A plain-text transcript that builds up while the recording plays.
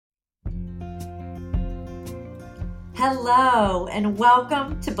Hello, and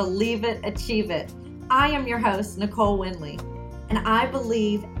welcome to Believe It, Achieve It. I am your host, Nicole Winley, and I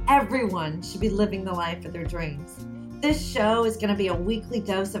believe everyone should be living the life of their dreams. This show is going to be a weekly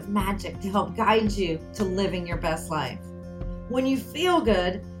dose of magic to help guide you to living your best life. When you feel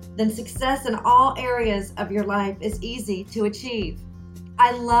good, then success in all areas of your life is easy to achieve.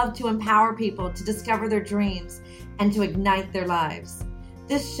 I love to empower people to discover their dreams and to ignite their lives.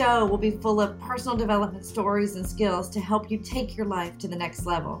 This show will be full of personal development stories and skills to help you take your life to the next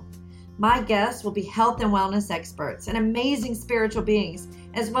level. My guests will be health and wellness experts and amazing spiritual beings,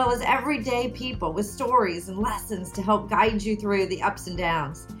 as well as everyday people with stories and lessons to help guide you through the ups and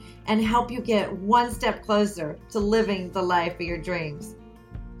downs and help you get one step closer to living the life of your dreams.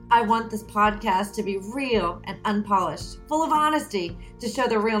 I want this podcast to be real and unpolished, full of honesty to show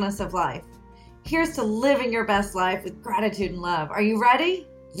the realness of life. Here's to living your best life with gratitude and love. Are you ready?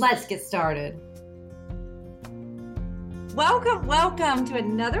 Let's get started. Welcome to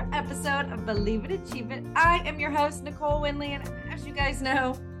another episode of Believe It, Achieve It. I am your host, Nicole Winley, and as you guys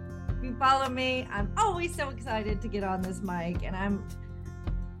know, if you follow me, I'm always so excited to get on this mic, and I'm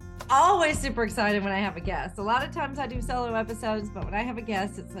always super excited when I have a guest. A lot of times I do solo episodes, but when I have a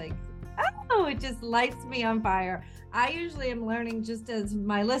guest, it's like, oh, it just lights me on fire. I usually am learning just as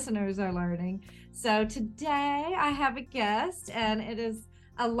my listeners are learning. So today I have a guest, and it is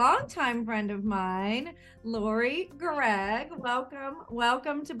a longtime friend of mine, Lori Gregg.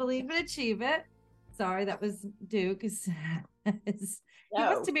 Welcome to Believe It, Achieve It. Sorry, that was Duke. He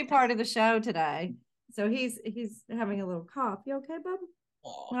wants to be part of the show today. So he's having a little cough. You okay, bub?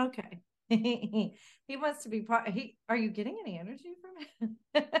 Oh. Okay. He wants to be part. Are you getting any energy from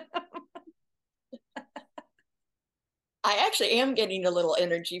him? I actually am getting a little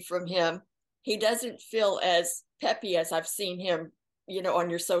energy from him. He doesn't feel as peppy as I've seen him, on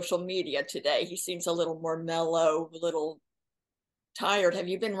your social media today. He seems a little more mellow, a little tired. Have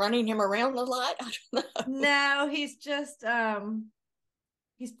you been running him around a lot? I don't know. No, he's just,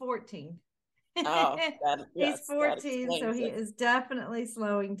 he's 14. Oh, he's 14, so he is definitely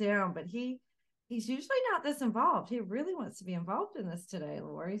slowing down, but he's usually not this involved. He really wants to be involved in this today,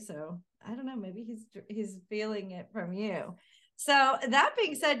 Lori. So I don't know, maybe he's feeling it from you. So that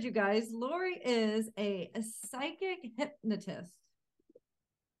being said, you guys, Lori is a psychic hypnotist.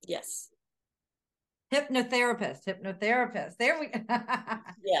 Yes. Hypnotherapist. There we go.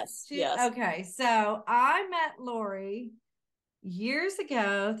 Yes. Yes. Okay. So I met Lori years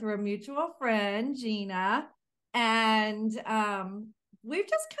ago through a mutual friend, Gina, and we've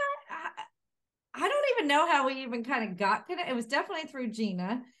just I don't even know how we even kind of got connected. It was definitely through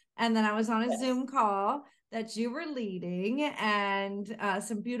Gina, and then I was on a Zoom call that you were leading, and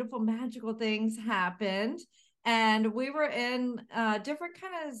some beautiful magical things happened, and we were in different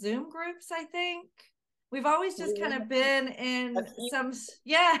kind of Zoom groups. I think we've always just kind of been in some,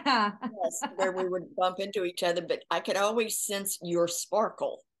 yes, where we would bump into each other, but I could always sense your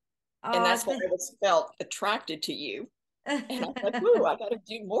sparkle. And that's why I was felt attracted to you. And I'm like, ooh, I got to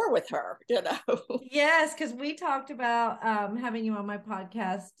do more with her, Yes, because we talked about having you on my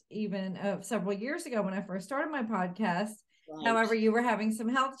podcast even several years ago when I first started my podcast. Right. However, you were having some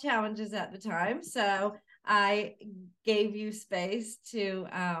health challenges at the time. So I gave you space to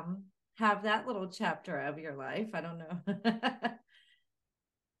have that little chapter of your life. I don't know.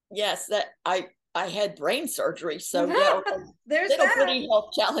 Yes, that I had brain surgery. So there's little bitty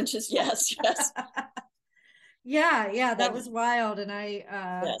health challenges. Yes. Yeah, that was wild. And I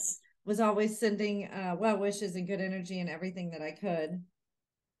was always sending well wishes and good energy and everything that I could.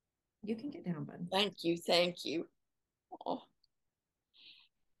 You can get down, bud. Thank you. Oh.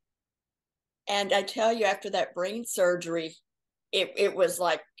 And I tell you, after that brain surgery, it was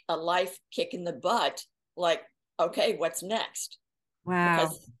like a life kick in the butt. Like, okay, what's next? Wow.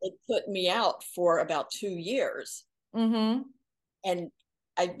 Because it put me out for about 2 years. Mm-hmm. And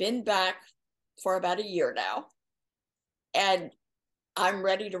I've been back for about a year now. And I'm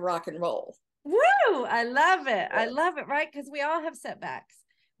ready to rock and roll. Woo! I love it. I love it, right? Because we all have setbacks.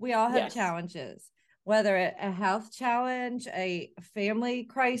 We all have challenges, whether it's a health challenge, a family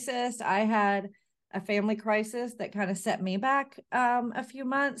crisis. I had a family crisis that kind of set me back a few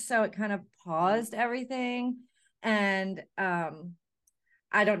months. So it kind of paused everything. And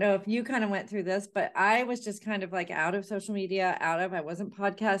I don't know if you kind of went through this, but I was just kind of like out of social media, I wasn't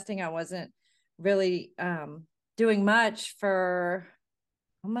podcasting. I wasn't really doing much for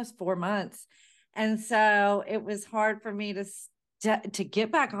almost 4 months. And so it was hard for me to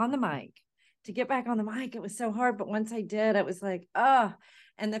get back on the mic, It was so hard. But once I did, it was like, oh,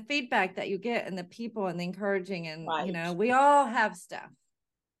 and the feedback that you get and the people and the encouraging and, we all have stuff.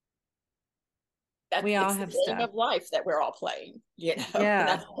 That We all it's the have game stuff. of life that we're all playing, and Yeah.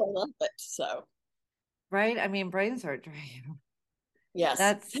 that's why I love it. So Right. I mean, brain surgery. yes.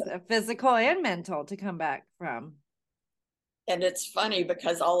 That's physical and mental to come back from. And it's funny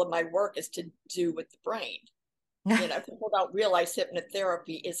because all of my work is to do with the brain. People don't realize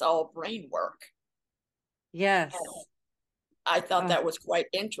hypnotherapy is all brain work. And Yes. I thought Oh, that was quite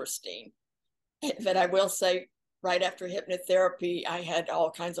interesting. But I will say, right after hypnotherapy, I had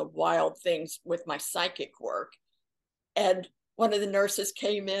all kinds of wild things with my psychic work. And one of the nurses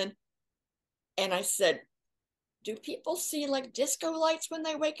came in and I said, "Do people see like disco lights when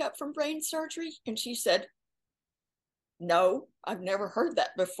they wake up from brain surgery?" And she said, "No, I've never heard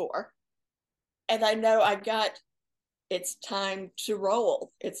that before." And I know I got, it's time to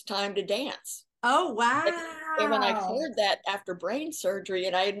roll, it's time to dance. oh And when I wow. heard that after brain surgery,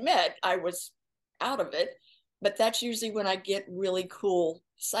 and I admit I was out of it, but that's usually when I get really cool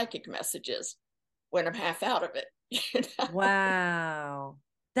psychic messages, when I'm half out of it. Wow.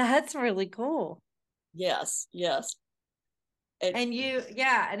 That's really cool. Yes, yes. It, And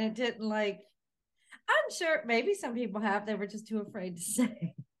yeah, and it didn't like, I'm sure maybe some people have, they were just too afraid to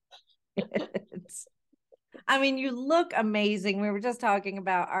say it. I mean, you look amazing. We were just talking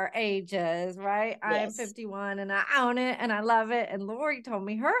about our ages, right? I am yes. 51 and I own it and I love it. And Lori told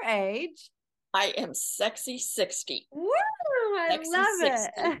me her age. I am sexy 60. Woo! I Sexy love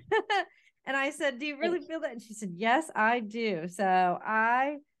 60. it. And I said, "Do you And really feel that?" And she said, "Yes, I do." So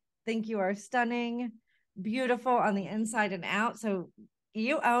I think you are stunning, beautiful on the inside and out. So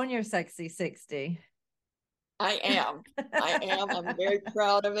you own your sexy 60. I am. I am. I'm very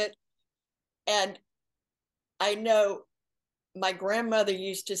proud of it. And I know my grandmother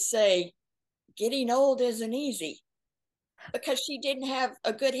used to say, getting old isn't easy, because she didn't have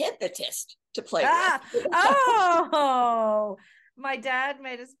a good hypnotist to play with. Ah, oh, my dad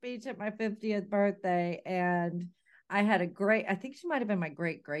made a speech at my 50th birthday, and I had I think she might have been my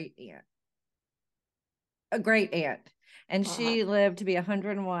great aunt, a great aunt. And Uh-huh. she lived to be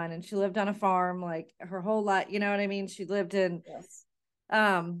 101, and she lived on a farm like her whole life. You know what I mean? She lived in, Yes.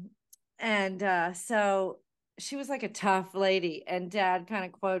 um, and so she was like a tough lady. And dad kind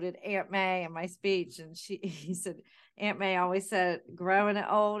of quoted Aunt May in my speech. And he said, Aunt May always said, growing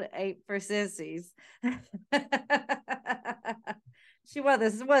old ain't for sissies.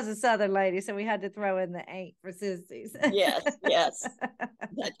 This was a Southern lady, so we had to throw in the ain't for sissies. Yes, yes.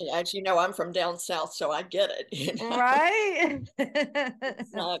 As you know, I'm from down south, so I get it. Right?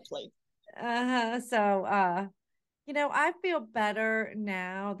 Exactly. So I feel better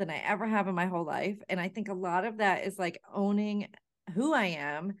now than I ever have in my whole life. And I think a lot of that is like owning who I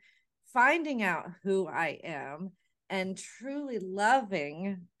am, finding out who I am, and truly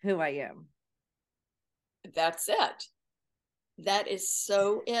loving who I am. That's it. That is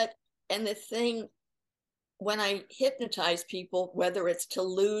so it. And the thing, when I hypnotize people, whether it's to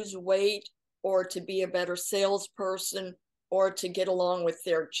lose weight or to be a better salesperson or to get along with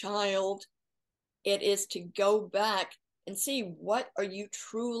their child, it is to go back and see, what are you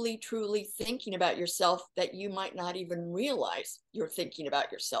truly thinking about yourself that you might not even realize you're thinking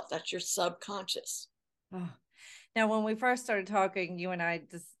about yourself. That's your subconscious. Oh. Now, when we first started talking, you and I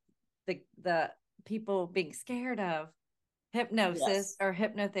just the people being scared of hypnosis Yes. or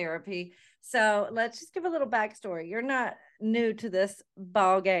hypnotherapy. So let's just give a little backstory. You're not new to this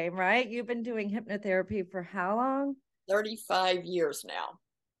ball game, right? You've been doing hypnotherapy for how long? 35 years now.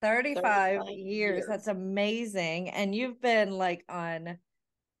 35 35 years. That's years. amazing. And you've been like on to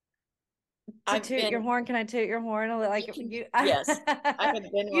I've toot your been, horn. Can I toot your horn? you Like can, you yes, I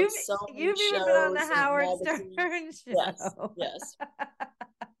have been on you've so many you've even been on the shows and Howard Stern magazines. Yes, show. yes.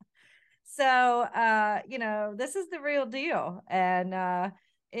 So this is the real deal. And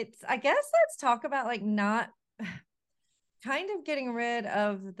it's, I guess, let's talk about like not kind of getting rid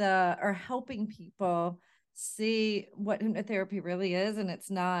of or helping people see what hypnotherapy really is, and it's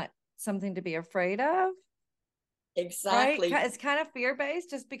not something to be afraid of, right? Exactly. It's kind of fear based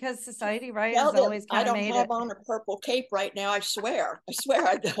just because society, right, has Tell them always I kind of don't made have it. on a purple cape right now. I swear. I swear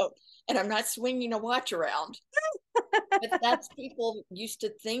I don't. And I'm not swinging a watch around. But that's, people used to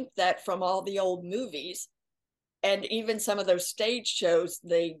think that from all the old movies. And even some of those stage shows,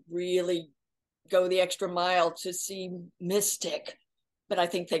 they really go the extra mile to seem mystic. But I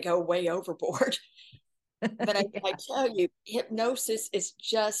think they go way overboard. But I Yeah. tell you, hypnosis is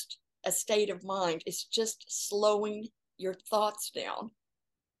just a state of mind. It's just slowing your thoughts down,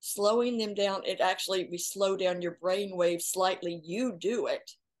 slowing them down. It actually, we slow down your brain waves slightly. You do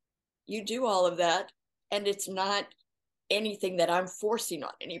it. You do all of that. And it's not anything that I'm forcing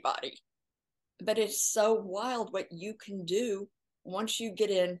on anybody. But it's so wild what you can do once you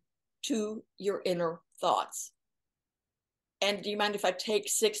get in to your inner thoughts. And do you mind if I take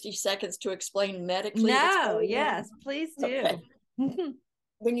 60 seconds to explain medically what's No, going yes, on? please do. Okay.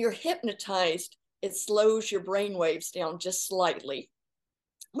 When you're hypnotized, it slows your brain waves down just slightly,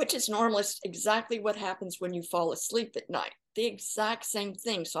 which is normal. Exactly what happens when you fall asleep at night. The exact same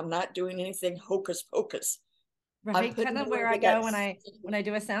thing. So I'm not doing anything hocus pocus. Right, kind of where I go when I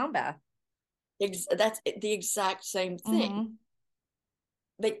do a sound bath. That's the exact same thing. Mm-hmm.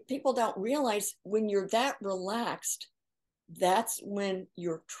 But people don't realize when you're that relaxed, that's when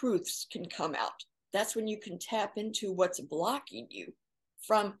your truths can come out. That's when you can tap into what's blocking you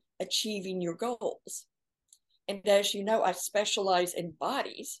from achieving your goals. And as you know, I specialize in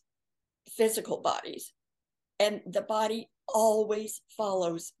bodies, physical bodies, and the body always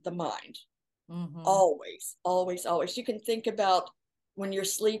follows the mind. Mm-hmm. Always, always, always. You can think about when you're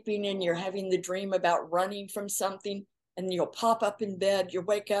sleeping and you're having the dream about running from something, and you'll pop up in bed, you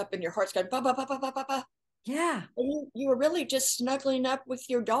wake up and your heart's going, ba, ba, ba, ba, ba, ba, ba. Yeah. And you were really just snuggling up with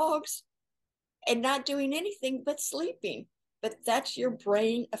your dogs and not doing anything but sleeping. But that's your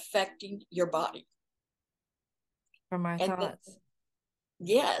brain affecting your body. From my And thoughts.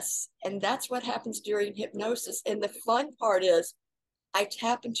 yes, and that's what happens during hypnosis. And the fun part is I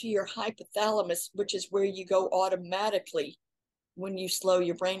tap into your hypothalamus, which is where you go automatically when you slow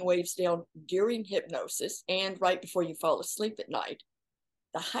your brain waves down during hypnosis and right before you fall asleep at night.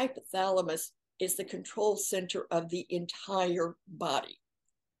 The hypothalamus is the control center of the entire body.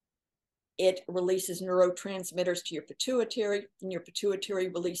 It releases neurotransmitters to your pituitary, and your pituitary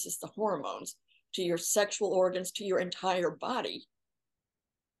releases the hormones to your sexual organs, to your entire body.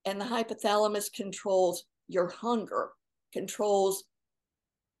 And the hypothalamus controls your hunger, controls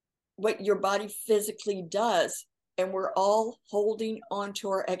what your body physically does. And we're all holding onto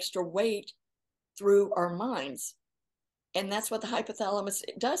our extra weight through our minds. And that's what the hypothalamus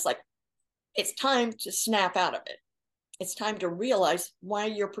does. Like, it's time to snap out of it. It's time to realize why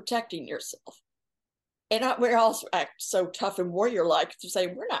you're protecting yourself. And we also act so tough and warrior-like to say,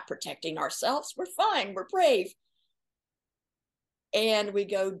 we're not protecting ourselves. We're fine. We're brave. And we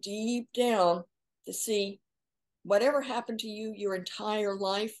go deep down to see whatever happened to you your entire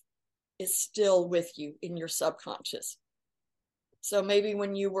life is still with you in your subconscious. So maybe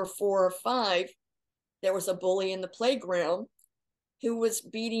when you were 4 or 5, there was a bully in the playground who was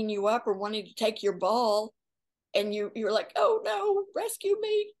beating you up or wanting to take your ball. And you're like, oh no, rescue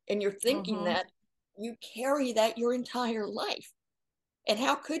me. And you're thinking that you carry that your entire life. And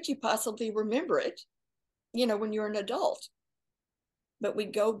how could you possibly remember it, when you're an adult? But we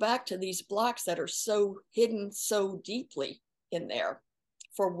go back to these blocks that are so hidden so deeply in there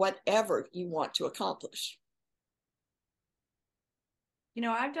for whatever you want to accomplish.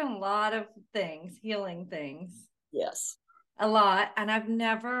 I've done a lot of things, healing things. Yes. A lot. And I've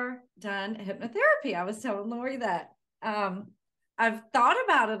never done hypnotherapy. I was telling Lori that. I've thought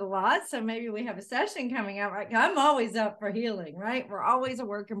about it a lot. So maybe we have a session coming up. Right? I'm always up for healing, right? We're always a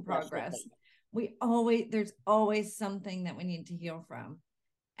work in progress. Definitely. There's always something that we need to heal from.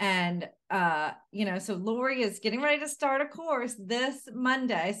 And, so Lori is getting ready to start a course this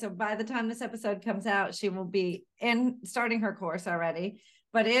Monday. So by the time this episode comes out, she will be starting her course already,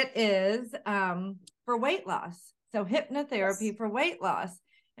 but it is for weight loss. So hypnotherapy for weight loss.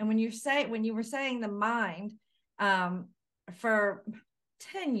 And when you were saying the mind, for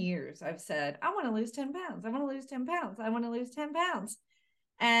 10 years, I've said, I want to lose 10 pounds. I want to lose 10 pounds. I want to lose 10 pounds.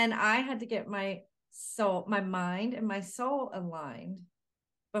 And I had to get my mind and my soul aligned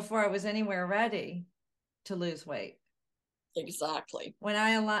before I was anywhere ready to lose weight. Exactly. When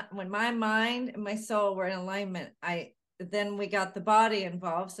my mind and my soul were in alignment, then we got the body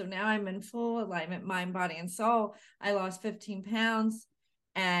involved. So now I'm in full alignment, mind, body, and soul. I lost 15 pounds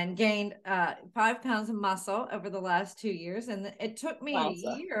and gained 5 pounds of muscle over the last 2 years. And it took me a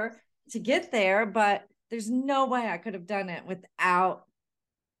year to get there, but there's no way I could have done it without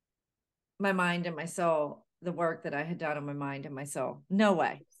my mind and my soul, the work that I had done on my mind and my soul. No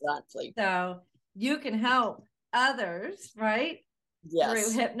way. Exactly. So you can help others, right?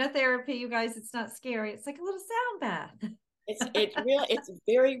 Yes. Through hypnotherapy, you guys, it's not scary. It's like a little sound bath. It's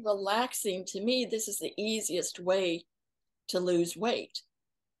very relaxing. To me, this is the easiest way to lose weight.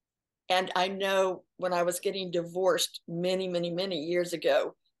 And I know when I was getting divorced many, many, many years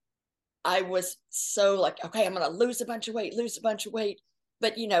ago, I was so like, okay, I'm going to lose a bunch of weight.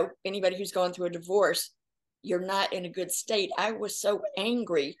 But, anybody who's going through a divorce, you're not in a good state. I was so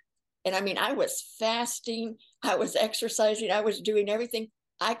angry. And I was fasting, I was exercising, I was doing everything.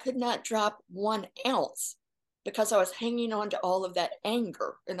 I could not drop 1 ounce because I was hanging on to all of that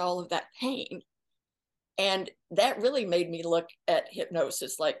anger and all of that pain. And that really made me look at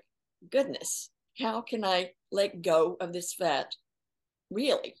hypnosis like, goodness, how can I let go of this fat?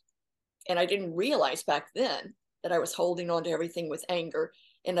 Really? And I didn't realize back then that I was holding on to everything with anger.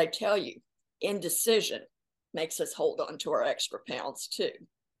 And I tell you, indecision makes us hold on to our extra pounds too.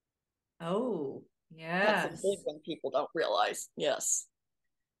 Oh, That's a big yes. one people don't realize. Yes.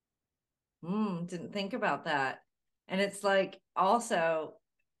 Didn't think about that. And it's like also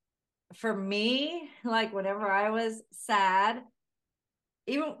for me, like whenever I was sad,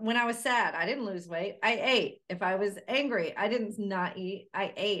 even when I was sad, I didn't lose weight. I ate. If I was angry, I didn't not eat.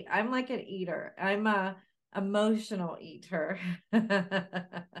 I ate. I'm like an eater. I'm a emotional eater.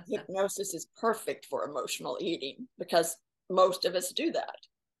 Hypnosis is perfect for emotional eating because most of us do that.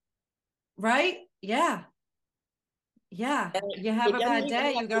 Right? Yeah. Yeah. And You have it a doesn't bad even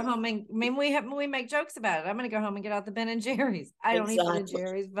day, have you go to, home and I mean we make jokes about it. I'm gonna go home and get out the Ben and Jerry's. I don't eat Ben and exactly.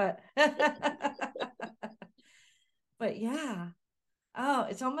 Jerry's, but but yeah. Oh,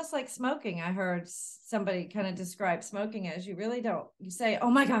 it's almost like smoking. I heard somebody kind of describe smoking as you really don't. You say, "Oh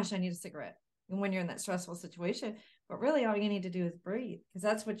my gosh, I need a cigarette." And when you're in that stressful situation, but really all you need to do is breathe because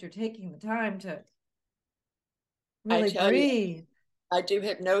that's what you're taking the time to I really tell you, breathe. I do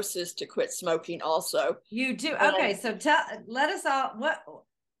hypnosis to quit smoking also. You do. And Okay, so let us all what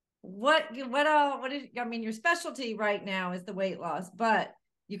all what is I mean your specialty right now is the weight loss, but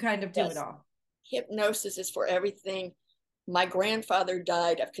you kind of do it yes, all. hypnosis is for everything. My grandfather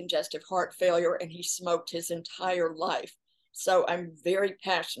died of congestive heart failure and he smoked his entire life. So I'm very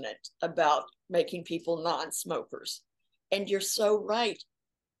passionate about making people non smokers. And you're so right.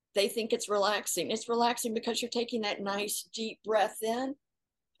 They think it's relaxing. It's relaxing because you're taking that nice deep breath in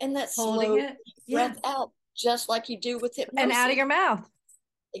and that Holding slow it. deep breath Yes. out, just like you do with And out of hypnosis. your mouth.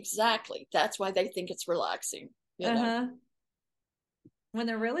 Exactly. That's why they think it's relaxing, you know. Uh-huh. When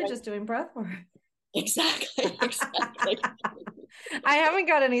they're really And just doing breath work. exactly, exactly. I haven't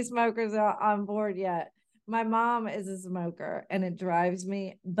got any smokers on board yet. My mom is a smoker and it drives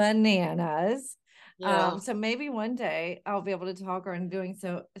me bananas. Yeah. So maybe one day I'll be able to talk her into doing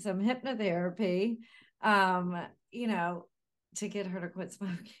some hypnotherapy, you know, to get her to quit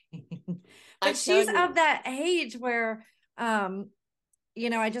smoking. I But tell she's you, of that age where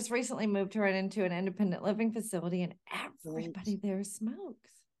I just recently moved her into an independent living facility and right. everybody there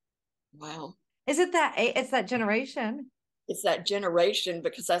smokes. Wow. Is it that it's that generation? It's that generation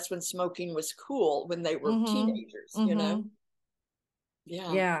because that's when smoking was cool when they were Mm-hmm. teenagers, you know? Mm-hmm.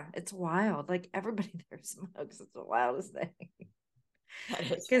 Yeah, Yeah, it's wild. Like everybody there smokes. It's the wildest thing.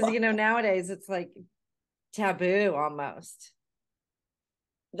 that is Because wild. nowadays it's like taboo almost.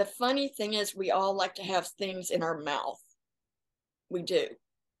 The funny thing is, we all like to have things in our mouth. We do.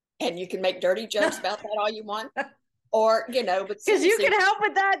 And you can make dirty jokes Because about that all you want. Or, but you seriously, can help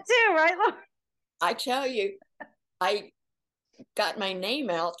with that too, right, Laura? I tell you, I got my name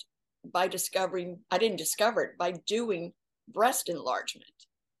out by I didn't discover it, by doing breast enlargement.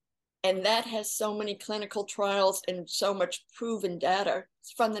 And that has so many clinical trials and so much proven data.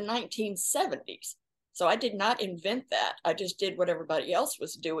 It's from the 1970s. So I did not invent that. I just did what everybody else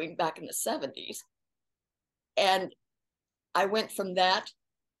was doing back in the 70s. And I went from that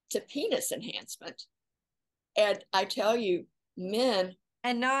to penis enhancement. And I tell you, men,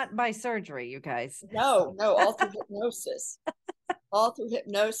 And not by surgery, you guys. no, no, all through hypnosis, all through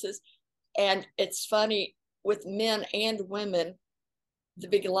hypnosis. And it's funny with men and women, the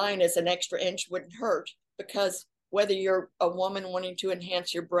big line is an extra inch wouldn't hurt because whether you're a woman wanting to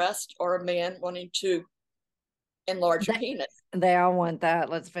enhance your breast or a man wanting to enlarge your They, penis, they all want that,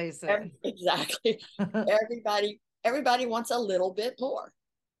 let's face it. exactly. Everybody wants a little bit more,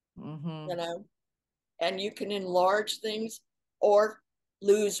 Mm-hmm. you know, and you can enlarge things or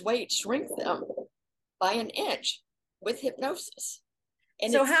lose weight, shrink them by an inch with hypnosis.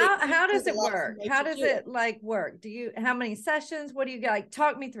 And So it's how easier does than it a lot of them work? make How you does do it. it like work? How many sessions? What do you like?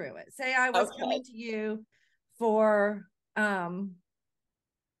 Talk me through it. Say I was Okay. coming to you for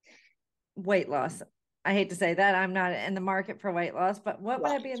weight loss. I hate to say that. I'm not in the market for weight loss, but what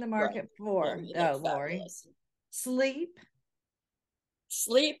would I be Right, in the right. market Well, for? you Oh, look Lori. fabulous. Sleep.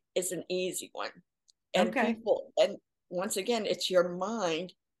 Sleep is an easy one. And Okay. people, and once again, it's your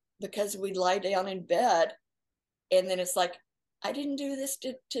mind because we lie down in bed and then it's like, I didn't do this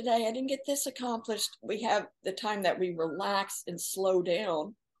today. I didn't get this accomplished. We have the time that we relax and slow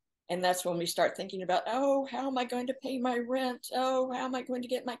down. And that's when we start thinking about, oh, how am I going to pay my rent? Oh, how am I going to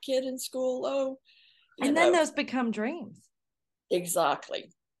get my kid in school? Oh, you And then know, those become dreams.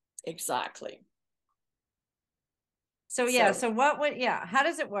 exactly, exactly. So yeah, So, so how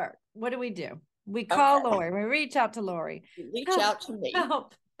does it work? What do we do? We call okay, Lori. We reach out to Lori. reach Help, out to me.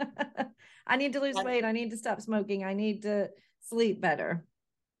 help. I need to lose And weight. I need to stop smoking. I need to sleep better.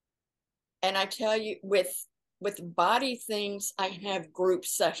 And I tell you, with body things, I have group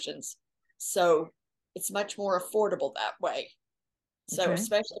sessions. So it's much more affordable that way. So Okay.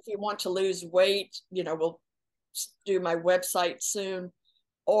 especially if you want to lose weight, we'll do my website soon,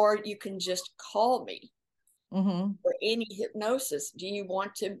 or you can just call me Mm-hmm. for any hypnosis. Do you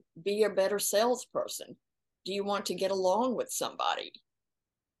want to be a better salesperson? Do you want to get along with somebody?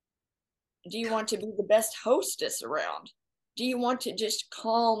 Do you want to be the best hostess around? Do you want to just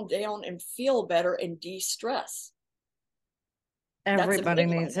calm down and feel better and de-stress? That's a Everybody big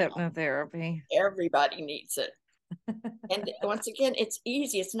one needs now. hypnotherapy. Everybody needs it. And once again, it's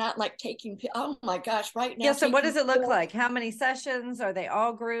easy. It's not like taking, oh my gosh, right now Yeah. So what taking does it look pills. like? How many sessions? Are they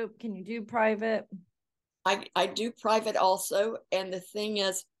all group? Can you do private? I do private also. And the thing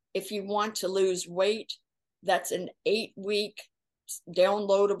is, if you want to lose weight, that's an 8-week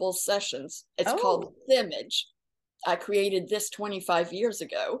downloadable sessions. It's called Oh, Thimage. I created this 25 years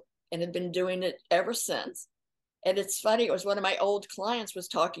ago and have been doing it ever since. And it's funny, it was one of my old clients was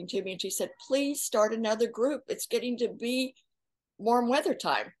talking to me and she said, please start another group. It's getting to be warm weather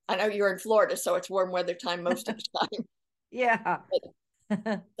time. I know you're in Florida, so it's warm weather time most of the time. yeah.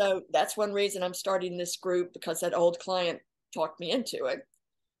 So that's one reason I'm starting this group, because that old client talked me into it.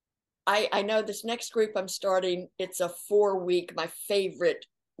 I know this next group I'm starting, it's a 4-week, my favorite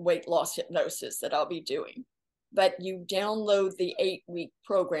weight loss hypnosis that I'll be doing. But you download the 8-week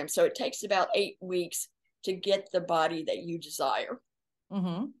program. So it takes about 8 weeks to get the body that you desire.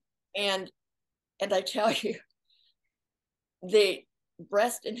 Mm-hmm. And I tell you, the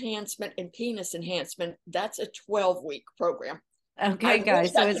breast enhancement and penis enhancement, that's a 12-week program. I Okay, wish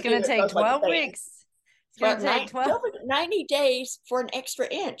guys. So I it's could going do to it take both at the 12 same. weeks. It's going Well, to take 12. 90 days for an extra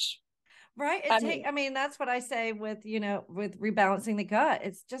inch. Right. I mean, I mean, that's what I say with, with rebalancing the gut.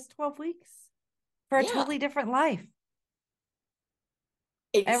 It's just 12 weeks for a yeah, totally different life.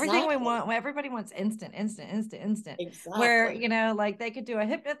 Everything we exactly. want, everybody wants instant, instant, instant, instant. Where, Exactly. like they could do a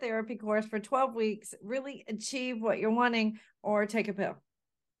hypnotherapy course for 12 weeks, really achieve what you're wanting, or take a pill.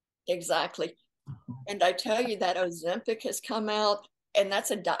 Exactly. And I tell you that Ozempic has come out, and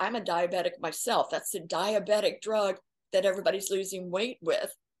I'm a diabetic myself. That's the diabetic drug that everybody's losing weight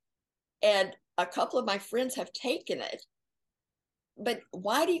with. And a couple of my friends have taken it. But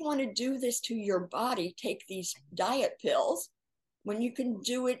why do you want to do this to your body? Take these diet pills when you can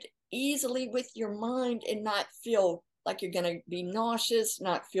do it easily with your mind and not feel like you're going to be nauseous,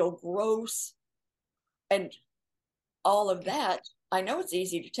 not feel gross, and all of that. I know it's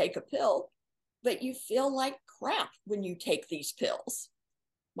easy to take a pill, but you feel like crap when you take these pills.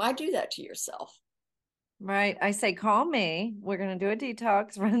 Why do that to yourself? Right. I say, call me. We're going to do a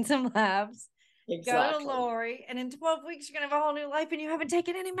detox, run some labs, go to Exactly. Lori, and in 12 weeks, you're going to have a whole new life and you haven't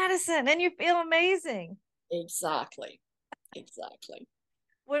taken any medicine and you feel amazing. Exactly. Exactly.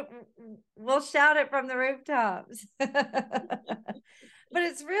 We'll, we'll shout it from the rooftops. But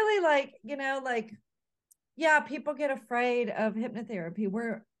it's really like, yeah, people get afraid of hypnotherapy.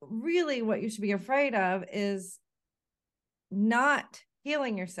 Where really what you should be afraid of is not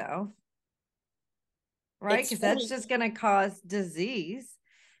healing yourself, right? It's Because that's funny. just going to cause disease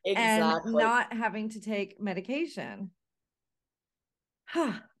and Exactly. not having to take medication.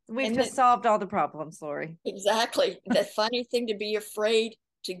 We've And just then, solved all the problems, Lori. exactly. The funny thing to be afraid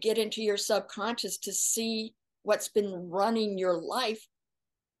to get into your subconscious to see what's been running your life,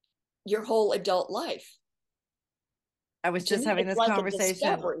 your whole adult life. I was To just me, having it's this like a conversation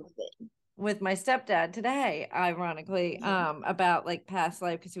discovery thing. with my stepdad today, ironically, Mhm. about like past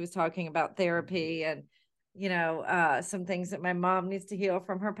life, because he was talking about therapy and some things that my mom needs to heal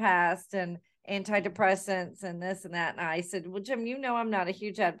from her past and antidepressants and this and that. And I said, well, Jim, I'm not a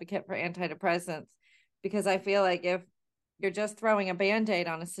huge advocate for antidepressants, because I feel like if you're just throwing a band-aid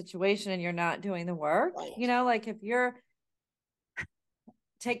on a situation and you're not doing the work, Right. like if you're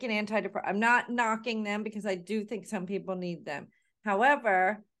taking antidepressants, I'm not knocking them because I do think some people need them.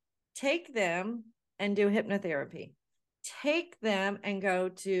 However, take them and do hypnotherapy. Take them and go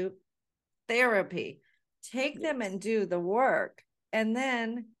to therapy. Take them Yes. and do the work. And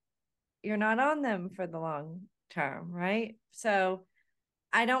then you're not on them for the long term, right? So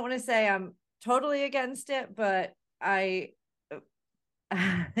I don't want to say I'm totally against it, but it's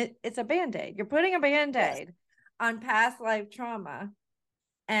a band-aid. You're putting a Yes. band-aid on past life trauma.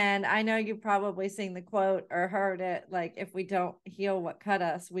 And I know you've probably seen the quote or heard it, like, if we don't heal what cut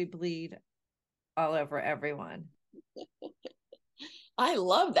us, we bleed all over everyone. I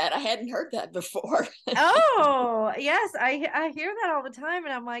love that. I hadn't heard that before. Oh, yes. I hear that all the time.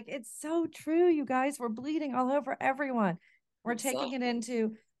 And I'm like, it's so true, you guys. We're bleeding all over everyone. We're taking it Exactly.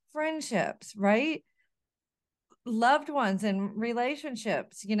 into friendships, right? loved ones and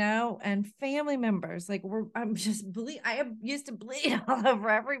relationships, and family members. Like I used to bleed all over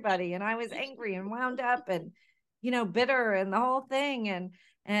everybody, and I was angry and wound up and, bitter and the whole thing.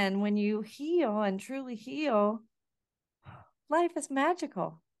 And when you heal and truly heal, life is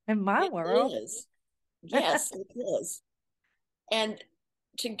magical in my It world. is. Yes, it is. And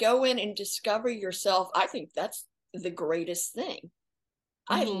to go in and discover yourself, I think that's the greatest thing.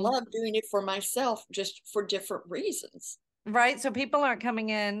 I Mm-hmm. love doing it for myself, just for different reasons. Right. So people aren't coming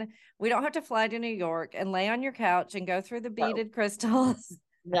in. We don't have to fly to New York and lay on your couch and go through the No, beaded crystals.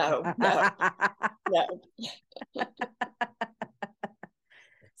 no, no, no.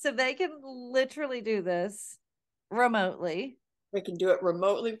 So they can literally do this remotely. We can do it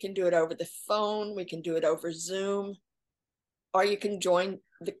remotely. We can do it over the phone. We can do it over Zoom, or you can join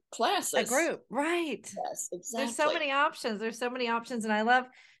the A classes. group, right? Yes, There's so exactly. many options. There's so many options. And I love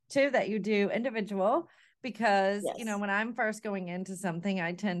too that you do individual because, Yes, when I'm first going into something,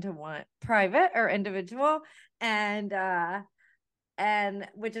 I tend to want private or individual. And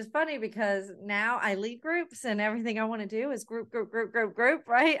which is funny because now I lead groups and everything I want to do is group, group, group, group, group,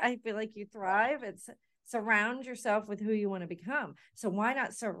 right? I feel like you right. thrive. It's surround yourself with who you want to become. So why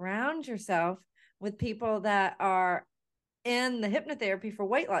not surround yourself with people that are in the hypnotherapy for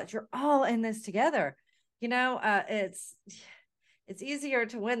weight loss? You're all in this together. It's easier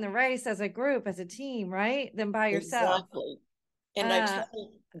to win the race as a group, as a team, right? Than by yourself. Exactly. And I Uh, tell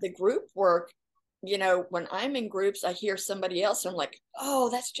you, the group work, when I'm in groups, I hear somebody else, and I'm like, oh,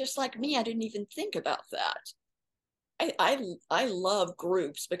 that's just like me. I didn't even think about that. I love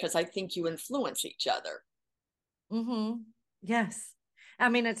groups because I think you influence each other. Mm-hmm. Yes. I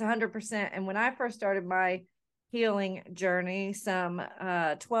mean, it's 100%. And when I first started my healing journey some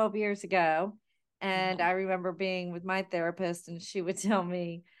 12 years ago, and Uh-huh. I remember being with my therapist, and she would tell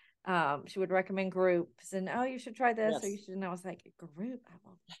me, she would recommend groups, and oh, you should try this, or you Yes. should. And I was like, a group? I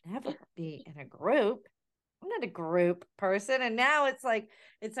will never be in a group. I'm not a group person. And now it's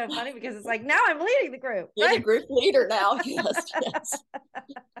so funny because it's like, now I'm leading the group, You're the right? group leader now. Yes, yes,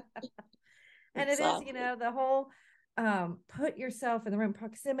 And it is, exactly. the whole put yourself in the room.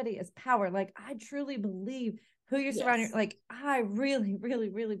 Proximity is power. Like I truly believe who you surround your, Yes. like I really, really,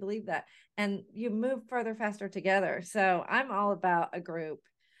 really believe that. And you move further, faster together. So I'm all about a group.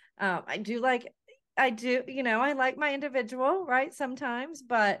 I do like I do, I like my individual, right? Sometimes,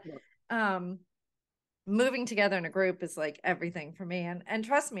 but um moving together in a group is like everything for me. And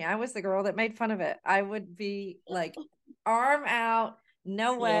trust me, I was the girl that made fun of it. I would be like arm out,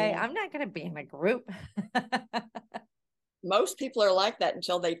 no way, Yeah. I'm not going to be in a group. Most people are like that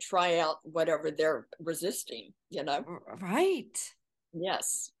until they try out whatever they're resisting. Right.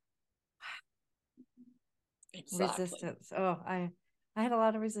 Yes, exactly. Resistance. Oh, I had a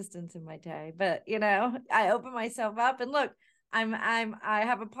lot of resistance in my day, but I opened myself up. And look, I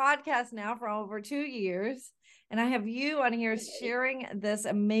have a podcast now for over 2 years, and I have you on here Okay. sharing this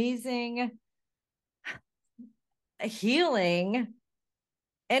amazing healing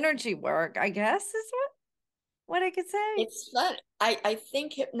energy work, I guess is what I could say. It's fun. I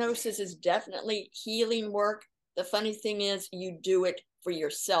think hypnosis is definitely healing work. The funny thing is, you do it for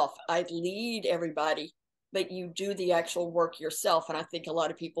yourself. I lead everybody, but you do the actual work yourself. And I think a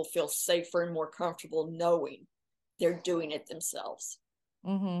lot of people feel safer and more comfortable knowing they're doing it themselves.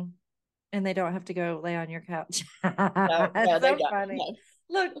 Mm-hmm. And they don't have to go lay on your couch. No, no, It's they so don't. funny. No,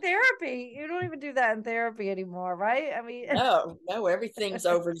 Look, therapy, you don't even do that in therapy anymore, right? I mean, no, no, everything's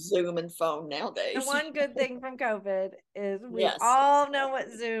over Zoom and phone the nowadays. one good thing from COVID is we Yes, all know what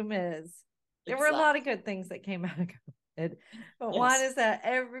exactly. Zoom is. There were a lot of Exactly. good things that came out of COVID, but one Yes, is that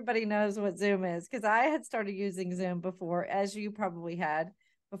everybody knows what Zoom is, because I had started using Zoom before, as you probably had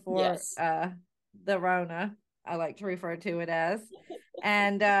before yes. the Rona, I like to refer to it as.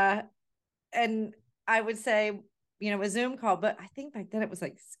 And and I would say, a Zoom call, but I think back then it was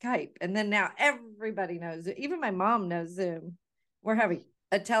like Skype. And then now everybody knows it. Even my mom knows Zoom. We're having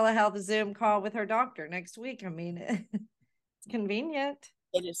a telehealth Zoom call with her doctor next week. I mean, it's convenient.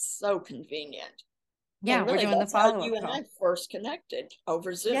 it is so convenient. Yeah, And we're really, doing the that's how follow you up and I call. first connected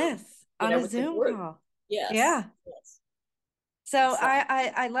over Zoom, Yes, on a with the Zoom group. call. Yes, Yeah. yes, So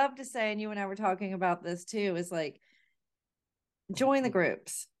exactly. I love to say, and you and I were talking about this too, is like join the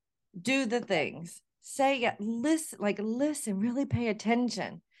groups, do the things, say yeah, listen, really pay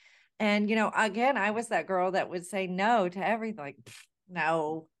attention. And, again, I was that girl that would say no to everything. Like,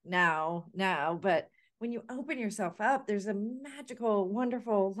 no, no, no. But when you open yourself up, there's a magical,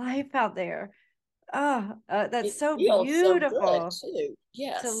 wonderful life out there. Oh, that's It so feels so good beautiful too. to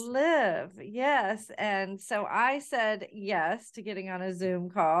Yes, live. Yes. And so I said yes to getting on a Zoom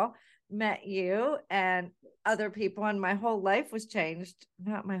call. met you and other people, and my whole life was changed.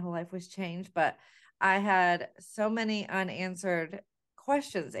 Not my whole life was changed, but I had so many unanswered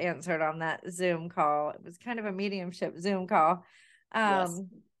questions answered on that Zoom call. It was kind of a mediumship Zoom call. Yes.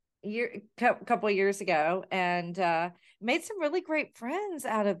 Couple of years ago, and made some really great friends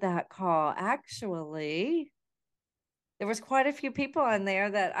out of that call. Actually, there was quite a few people on there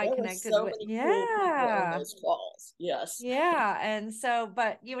that I There were connected so with. many cool people on Yeah. those calls. Yes. Yeah. And so,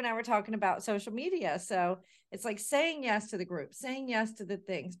 but you and I were talking about social media. So it's like saying yes to the group, saying yes to the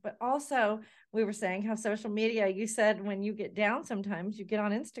things, but also we were saying how social media, you said when you get down, sometimes you get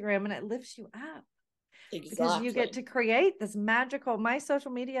on Instagram and it lifts you up because you get Exactly. to create this magical, my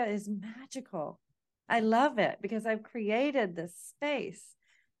social media is magical. I love it because I've created this space.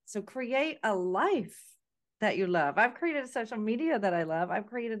 So create a life that you love. I've created a social media that I love. I've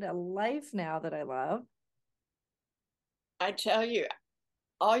created a life now that I love. I tell you,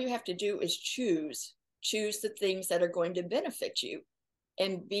 all you have to do is choose the things that are going to benefit you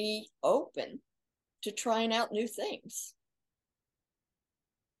and be open to trying out new things.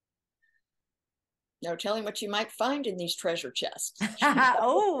 No telling what you might find in these treasure chests.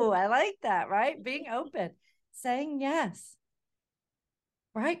 Oh, I like that, right? Being open, saying yes.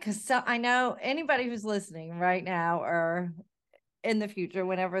 Right. Because I know anybody who's listening right now or in the future,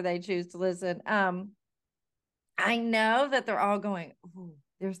 whenever they choose to listen, I know that they're all going, oh,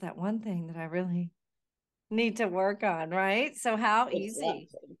 there's that one thing that I really need to work on, right? So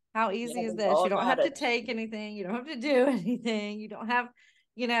Exactly. how Yeah, easy is we've this? You all don't got have to it. take anything, you don't have to do anything, you don't have,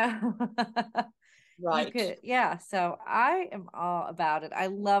 you know, you Right. could, yeah. So I am all about it. I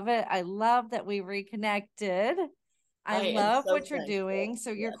love it. I love that we reconnected. I I am love so what you're doing. thankful.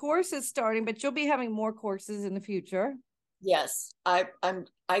 So your Yes. course is starting, but you'll be having more courses in the future. Yes. I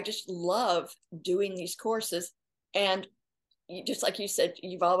just love doing these courses. And just like you said,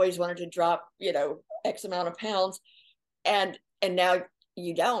 you've always wanted to drop, X amount of pounds. And now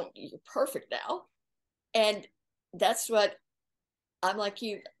you don't. You're perfect now. And that's what I'm like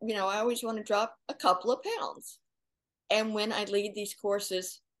I always want to drop a couple of pounds. And when I lead these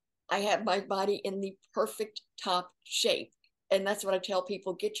courses, I have my body in the perfect top shape. And that's what I tell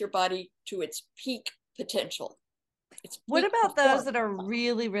people, get your body to its peak potential, its What peak about those that performance. are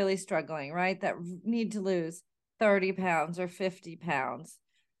really, really struggling, right? That need to lose 30 pounds or 50 pounds?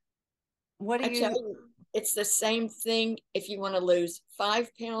 What do I tell you, you, it's the same thing if you want to lose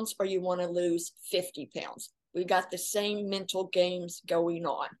 5 pounds or you want to lose 50 pounds. We got the same mental games going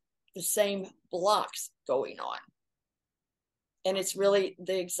on, the same blocks going on. And it's really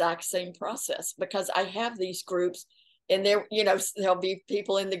the exact same process because I have these groups and there'll be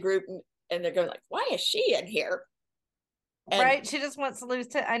people in the group and they're going like, why is she in here? And right? She just wants to lose.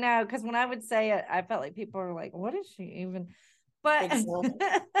 I know. Cause when I would say it, I felt like people were like, what is she even? But exactly.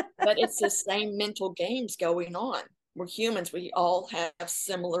 But it's the same mental games going on. We're humans. We all have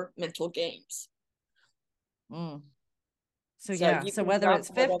similar mental games. Mm. So So yeah. you So can whether drop it's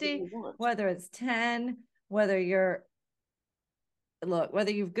whatever 50, you want. whether it's 10, whether you're whether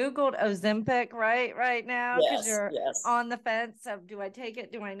you've Googled Ozempic right now, because Yes, you're yes, on the fence of do I take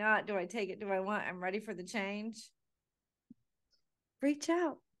it? Do I not? Do I take it? Do I want? I'm ready for the change. Reach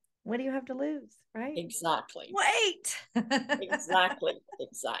out. What do you have to lose? Right? exactly. Wait. Exactly,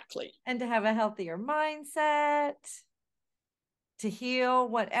 exactly. And to have a healthier mindset, to heal,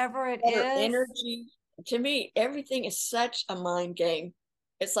 whatever it Better is. energy. To me, everything is such a mind game.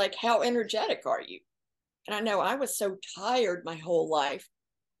 It's like, how energetic are you? And I know I was so tired my whole life.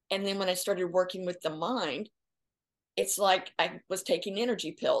 And then when I started working with the mind, it's like I was taking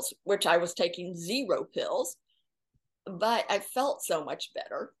energy pills, which I was taking 0 pills, but I felt so much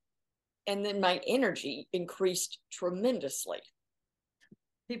better. And then my energy increased tremendously.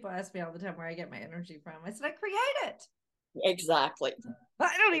 People ask me all the time where I get my energy from. I said, I create it. Exactly.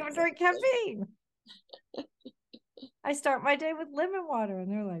 I don't even drink Exactly. caffeine. I start my day with lemon water.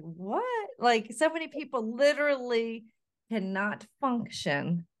 And they're like, what? Like so many people literally cannot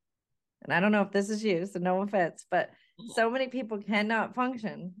function. And I don't know if this is you, so no offense, but so many people cannot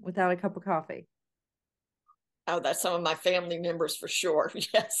function without a cup of coffee. Oh, that's some of my family members for sure. But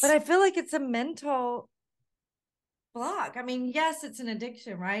Yes. I feel like it's a mental block. I mean, yes, it's an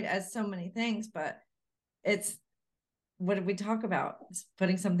addiction, right? As so many things, but it's what did we talk about? It's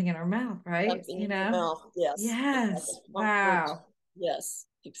putting something in our mouth, right? Something in your mouth. Yes. It's like Yes. a comfort. Wow. Yes,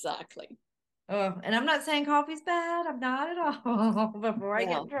 exactly. Oh, and I'm not saying coffee's bad. I'm not at all. Before I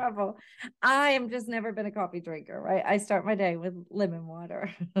get in No. trouble, I am just never been a coffee drinker, right? I start my day with lemon water.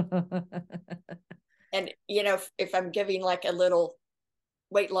 And, if I'm giving like a little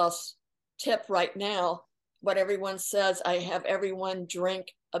weight loss tip right now, what everyone says, I have everyone drink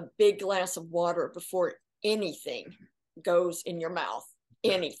a big glass of water before anything goes in your mouth.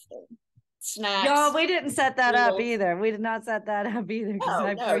 Anything. Snacks. Y'all, we didn't set that meals. up either. We did not set that up either.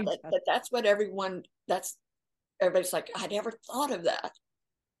 No, that's what everybody's like, I never thought of that.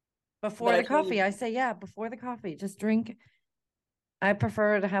 Before the coffee, I say, yeah, before the coffee, just drink. I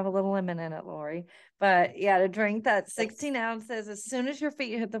prefer to have a little lemon in it, Lori. But yeah, to drink that 16 ounces as soon as your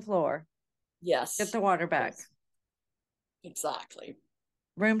feet hit the floor. Yes. Get the water back. Yes. Exactly.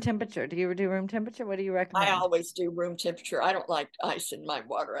 Room temperature. Do you ever do room temperature? What do you recommend? I always do room temperature. I don't like ice in my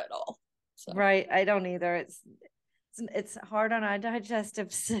water at all. So. Right. I don't either. It's hard on our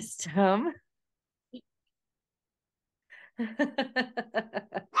digestive system.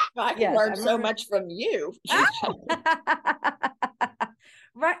 I can learn so much from you.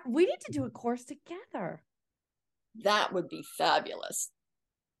 Right. We need to do a course together. That would be fabulous.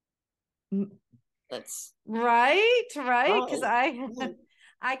 That's right. Because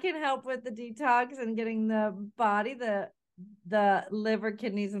I can help with the detox and getting the body, the liver,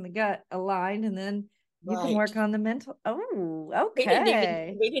 kidneys, and the gut aligned, and then you can work on the mental. Oh,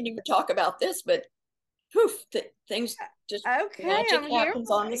 okay. We didn't even talk about this, but poof, things just magic happens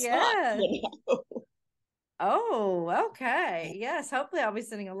on the spot. You know? Oh, okay. Yes. Hopefully I'll be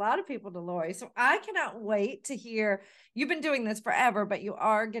sending a lot of people to Lori. So I cannot wait to hear. You've been doing this forever, but you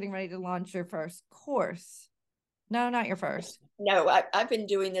are getting ready to launch your first course. No, not your first. No, I've been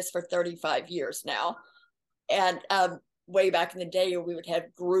doing this for 35 years now. And way back in the day, we would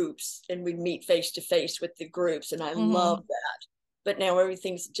have groups and we'd meet face to face with the groups. And I love that. But now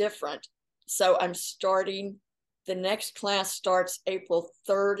everything's different. So I'm starting. The next class starts April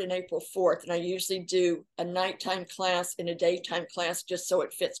 3rd and April 4th. And I usually do a nighttime class and a daytime class just so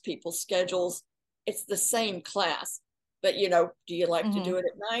it fits people's schedules. It's the same class, but do you like to do it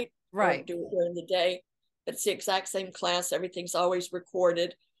at night? Right. Or do it during the day? But it's the exact same class. Everything's always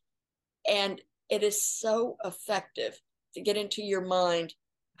recorded. And it is so effective to get into your mind.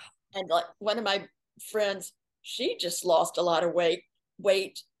 And like one of my friends, she just lost a lot of weight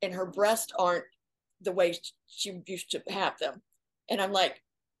and her breasts aren't the way she used to have them. And I'm like,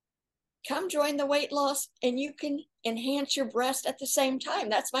 come join the weight loss and you can enhance your breast at the same time.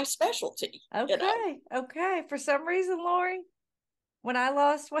 That's my specialty. Okay. For some reason, Lori, when I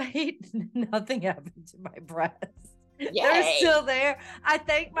lost weight, nothing happened to my breasts. Yay. They're still there. I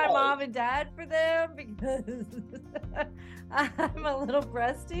thank my mom and dad for them because I'm a little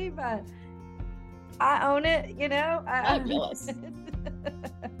breasty, but I own it, Fabulous.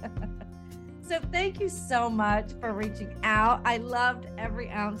 So thank you so much for reaching out. I loved every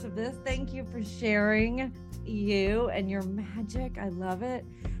ounce of this. Thank you for sharing you and your magic. I love it.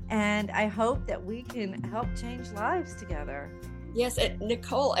 And I hope that we can help change lives together. Yes, and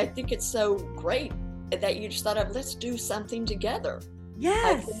Nicole, I think it's so great that you just thought of, let's do something together. Yes.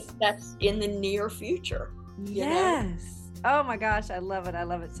 I think that's in the near future. Yes. Oh my gosh, I love it. I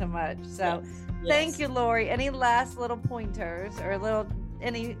love it so much. So thank you, Lori. Any last little pointers or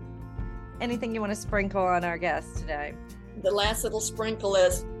anything you want to sprinkle on our guests today? The last little sprinkle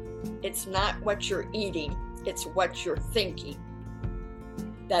is, it's not what you're eating, it's what you're thinking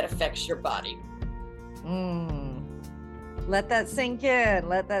that affects your body. Let that sink in.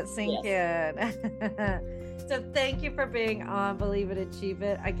 So thank you for being on Believe It, Achieve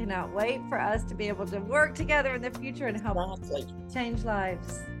It. I cannot wait for us to be able to work together in the future and help change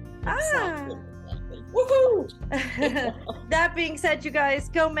lives. Exactly. Woohoo! That being said, you guys,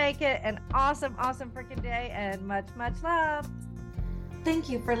 go make it an awesome freaking day and much love. Thank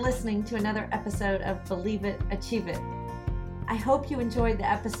you for listening to another episode of Believe It, Achieve It. I hope you enjoyed the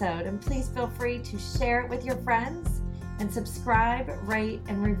episode, and please feel free to share it with your friends and subscribe, rate,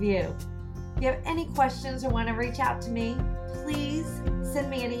 and review. If you have any questions or want to reach out to me, please send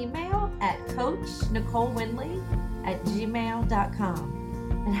me an email at coachnicolewindley@gmail.com.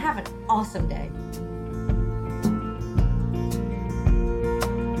 And have an awesome day.